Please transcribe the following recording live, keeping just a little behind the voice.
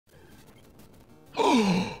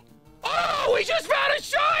We just found a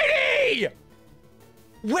shiny!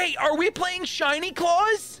 Wait, are we playing shiny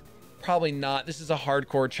claws? Probably not. This is a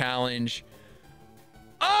hardcore challenge.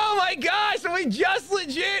 Oh my gosh, so we just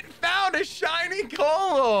legit found a shiny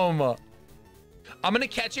column. I'm gonna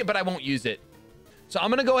catch it, but I won't use it. So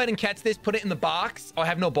I'm gonna go ahead and catch this, put it in the box. Oh, I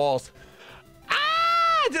have no balls.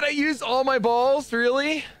 Ah, did I use all my balls?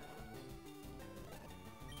 Really?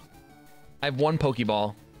 I have one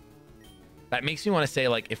Pokeball. That makes me want to say,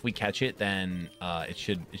 like, if we catch it, then it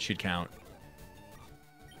should count.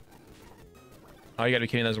 Oh, you gotta be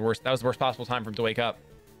kidding. That was the worst possible time for him to wake up.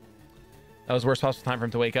 That was the worst possible time for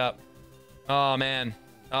him to wake up. Oh, man.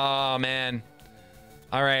 Oh, man.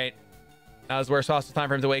 All right. That was the worst possible time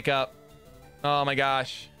for him to wake up. Oh, my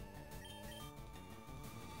gosh.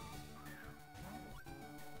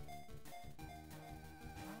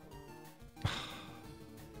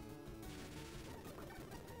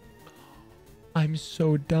 I'm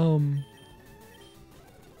so dumb.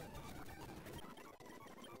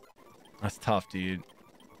 That's tough, dude.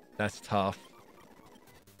 That's tough.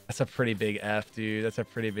 That's a pretty big F, dude. That's a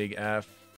pretty big F.